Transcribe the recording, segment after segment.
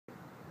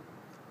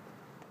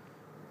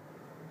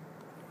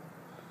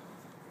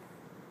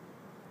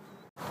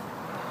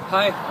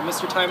Hi, I'm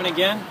Mr.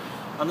 Time&Again.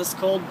 On this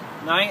cold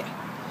night,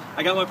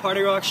 I got my party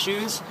rock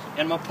shoes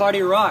and my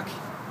party rock.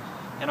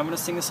 And I'm going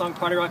to sing the song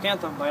Party Rock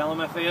Anthem by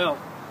LMFAO.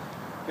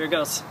 Here it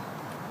goes.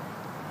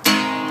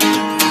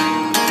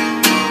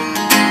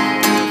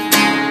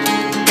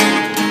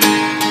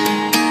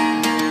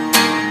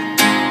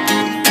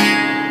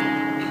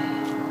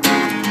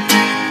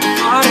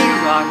 Party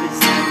rock is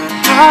in the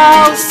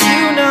house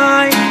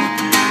tonight.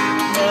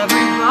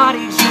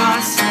 Everybody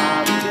just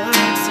have a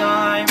good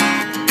time.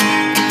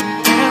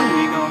 And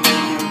we gon'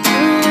 make you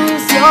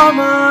lose your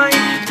mind.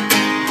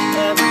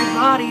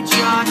 Everybody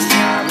just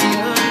have a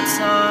good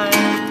time.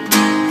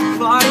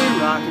 Party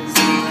rock is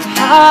in the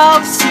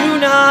house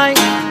tonight.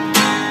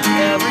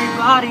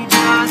 Everybody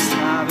just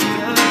have a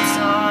good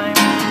time.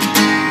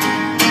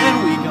 And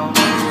we gon'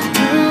 make you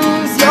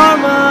lose your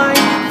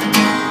mind.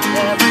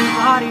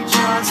 Everybody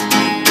just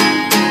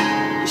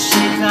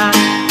shake that.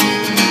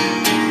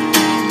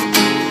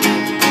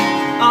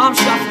 I'm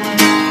shuffling.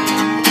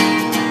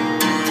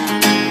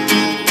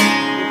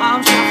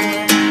 I'm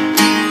shuffling.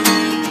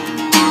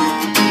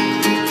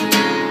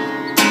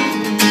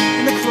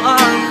 In the club,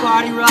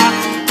 party rock.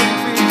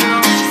 Looking for your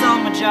girl, she's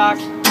on my jock.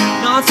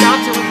 Non-stop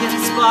till we hit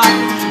the spot.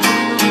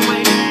 Moving way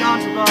to the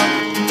contraband.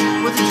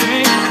 With a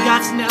drink, I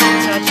got to know.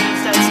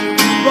 Tattoos, tattoos,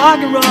 rock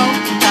and roll.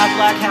 Half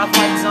black, half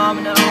white,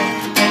 domino.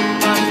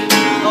 Everybody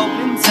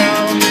open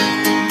toe.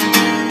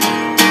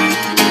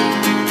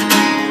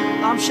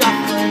 I'm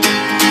shuffling.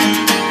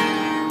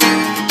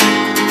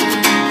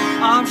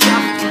 I'm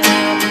shuffling.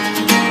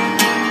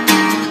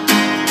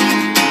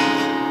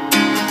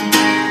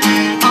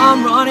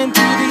 I'm running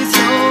through these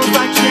hills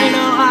like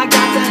Trano. I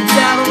got that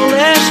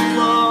devilish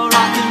flow.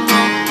 Rock and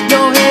roll,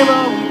 no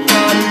hero, we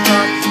party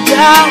rock.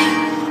 Yeah,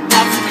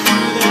 that's the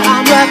crew that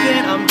I'm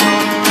repping. I'm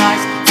gonna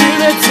rise to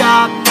the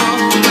top. No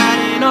red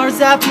in our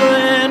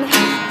Zeppelin.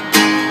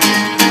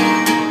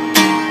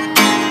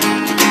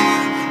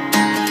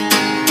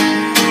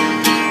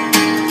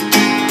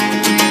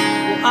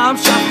 I'm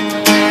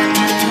shuffling.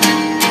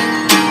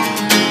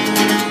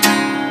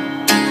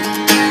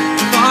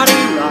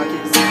 Party rock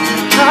is in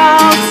the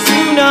house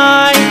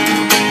tonight.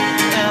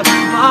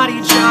 Everybody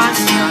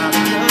just have a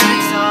good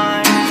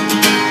time.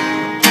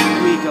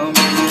 We gon'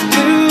 make you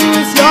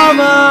lose your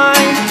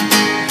mind.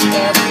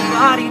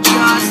 Everybody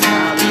just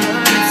have a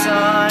good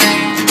time.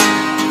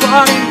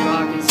 Party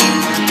rock is in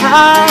the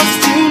house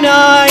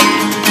tonight.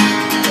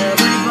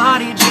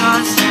 Everybody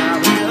just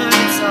have a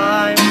good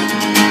time.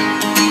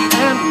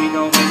 And we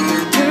gon' make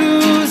you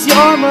lose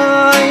your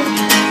mind.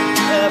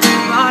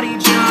 Everybody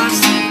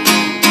just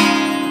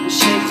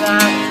shake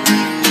that.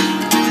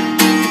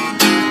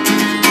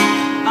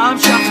 I'm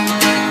shuffling.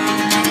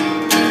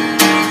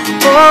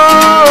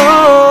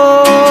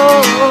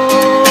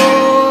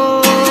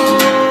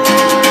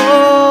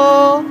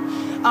 Oh,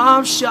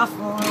 I'm shuffling.